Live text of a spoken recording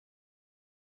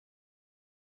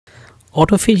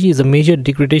Autophagy is a major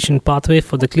degradation pathway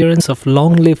for the clearance of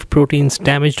long-lived proteins,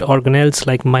 damaged organelles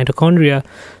like mitochondria,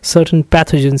 certain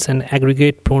pathogens, and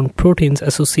aggregate-prone proteins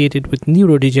associated with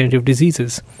neurodegenerative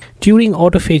diseases. During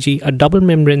autophagy, a double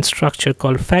membrane structure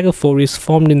called phagophore is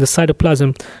formed in the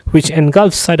cytoplasm, which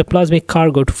engulfs cytoplasmic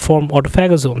cargo to form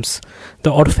autophagosomes.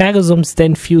 The autophagosomes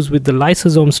then fuse with the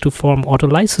lysosomes to form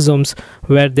autolysosomes,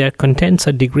 where their contents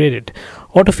are degraded.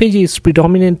 Autophagy is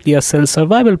predominantly a cell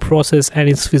survival process and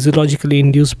is physiologically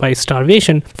induced by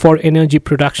starvation for energy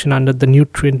production under the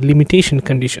nutrient limitation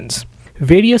conditions.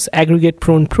 Various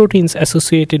aggregate-prone proteins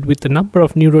associated with a number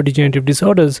of neurodegenerative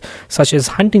disorders such as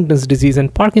Huntington's disease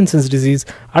and Parkinson's disease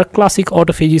are classic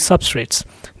autophagy substrates.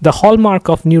 The hallmark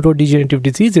of neurodegenerative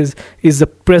diseases is the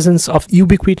presence of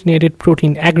ubiquitinated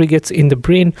protein aggregates in the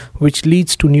brain, which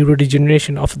leads to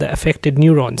neurodegeneration of the affected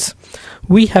neurons.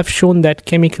 We have shown that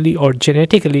chemically or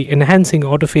genetically enhancing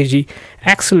autophagy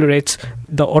accelerates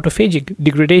the autophagic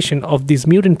degradation of these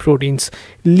mutant proteins,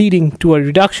 leading to a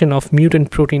reduction of mutant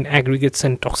protein aggregates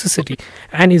and toxicity,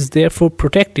 and is therefore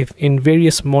protective in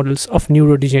various models of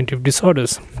neurodegenerative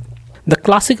disorders. The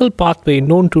classical pathway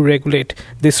known to regulate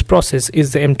this process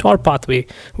is the mTOR pathway,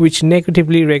 which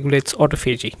negatively regulates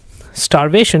autophagy.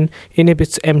 Starvation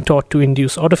inhibits mTOR to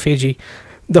induce autophagy.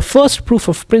 The first proof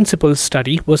of principle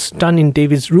study was done in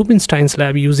David Rubinstein's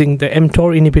lab using the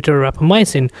mTOR inhibitor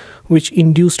rapamycin, which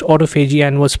induced autophagy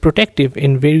and was protective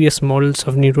in various models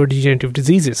of neurodegenerative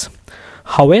diseases.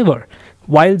 However,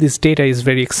 while this data is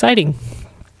very exciting,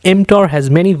 mTOR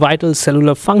has many vital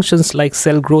cellular functions like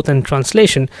cell growth and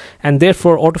translation, and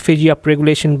therefore autophagy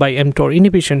upregulation by mTOR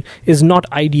inhibition is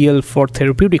not ideal for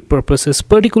therapeutic purposes,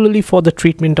 particularly for the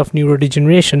treatment of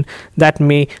neurodegeneration that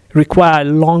may require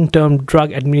long-term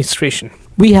drug administration.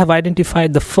 We have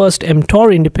identified the first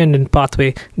mTOR-independent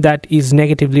pathway that is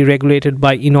negatively regulated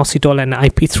by inositol and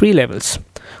IP3 levels.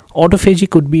 Autophagy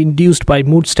could be induced by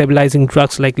mood-stabilizing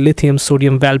drugs like lithium,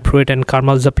 sodium valproate, and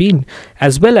carbamazepine,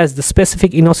 as well as the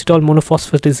specific inositol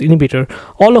monophosphatase inhibitor,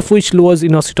 all of which lowers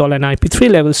inositol and IP3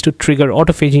 levels to trigger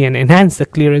autophagy and enhance the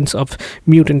clearance of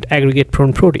mutant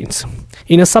aggregate-prone proteins.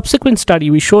 In a subsequent study,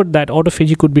 we showed that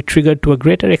autophagy could be triggered to a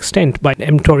greater extent by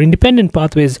mTOR-independent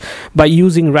pathways by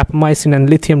using rapamycin and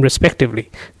lithium respectively.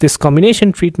 This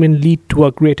combination treatment led to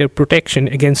a greater protection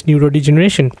against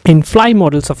neurodegeneration in fly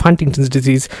models of Huntington's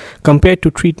disease compared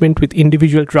to treatment with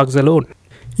individual drugs alone.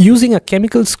 Using a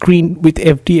chemical screen with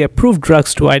FDA-approved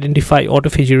drugs to identify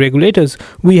autophagy regulators,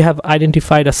 we have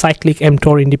identified a cyclic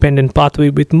mTOR-independent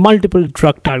pathway with multiple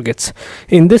drug targets.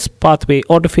 In this pathway,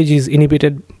 autophagy is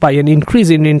inhibited by an increase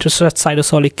in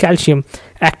intracytosolic calcium,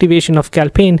 activation of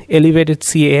calpain, elevated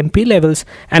CAMP levels,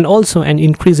 and also an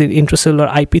increase in intracellular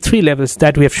IP3 levels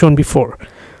that we have shown before.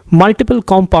 Multiple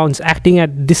compounds acting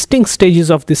at distinct stages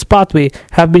of this pathway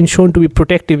have been shown to be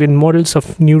protective in models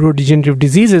of neurodegenerative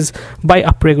diseases by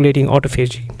upregulating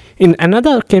autophagy. In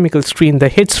another chemical screen, the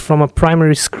hits from a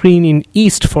primary screen in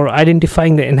yeast for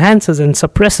identifying the enhancers and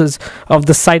suppressors of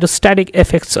the cytostatic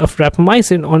effects of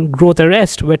rapamycin on growth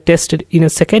arrest were tested in a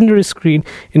secondary screen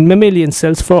in mammalian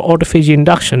cells for autophagy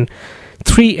induction.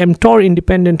 3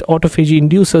 mTOR-independent autophagy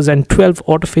inducers and 12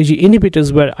 autophagy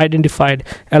inhibitors were identified,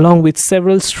 along with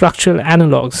several structural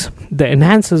analogs. The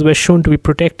enhancers were shown to be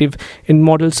protective in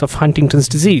models of Huntington's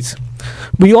disease.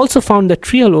 We also found that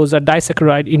trehalose, a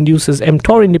disaccharide, induces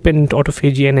mTOR-independent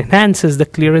autophagy and enhances the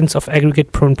clearance of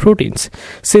aggregate-prone proteins.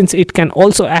 Since it can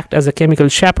also act as a chemical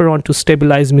chaperone to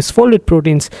stabilize misfolded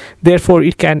proteins, therefore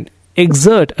it can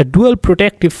exert a dual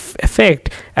protective effect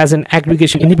as an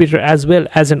aggregation inhibitor as well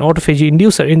as an autophagy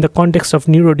inducer in the context of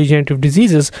neurodegenerative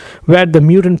diseases where the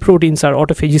mutant proteins are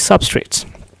autophagy substrates.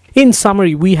 In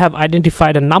summary, we have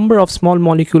identified a number of small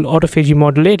molecule autophagy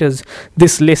modulators.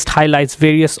 This list highlights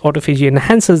various autophagy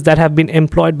enhancers that have been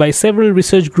employed by several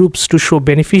research groups to show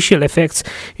beneficial effects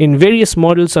in various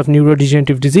models of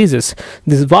neurodegenerative diseases.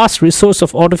 This vast resource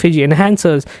of autophagy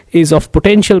enhancers is of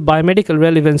potential biomedical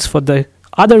relevance for the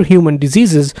other human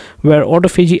diseases where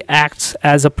autophagy acts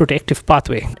as a protective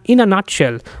pathway. In a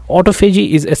nutshell,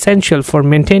 autophagy is essential for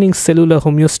maintaining cellular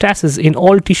homeostasis in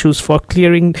all tissues for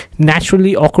clearing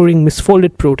naturally occurring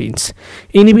misfolded proteins.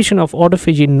 Inhibition of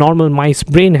autophagy in normal mice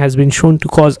brain has been shown to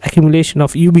cause accumulation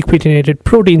of ubiquitinated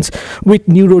proteins with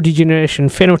neurodegeneration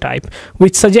phenotype,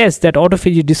 which suggests that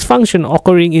autophagy dysfunction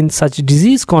occurring in such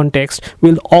disease context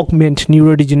will augment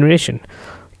neurodegeneration.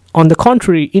 On the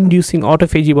contrary, inducing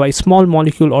autophagy by small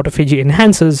molecule autophagy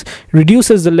enhancers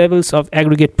reduces the levels of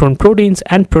aggregate-prone proteins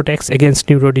and protects against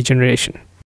neurodegeneration.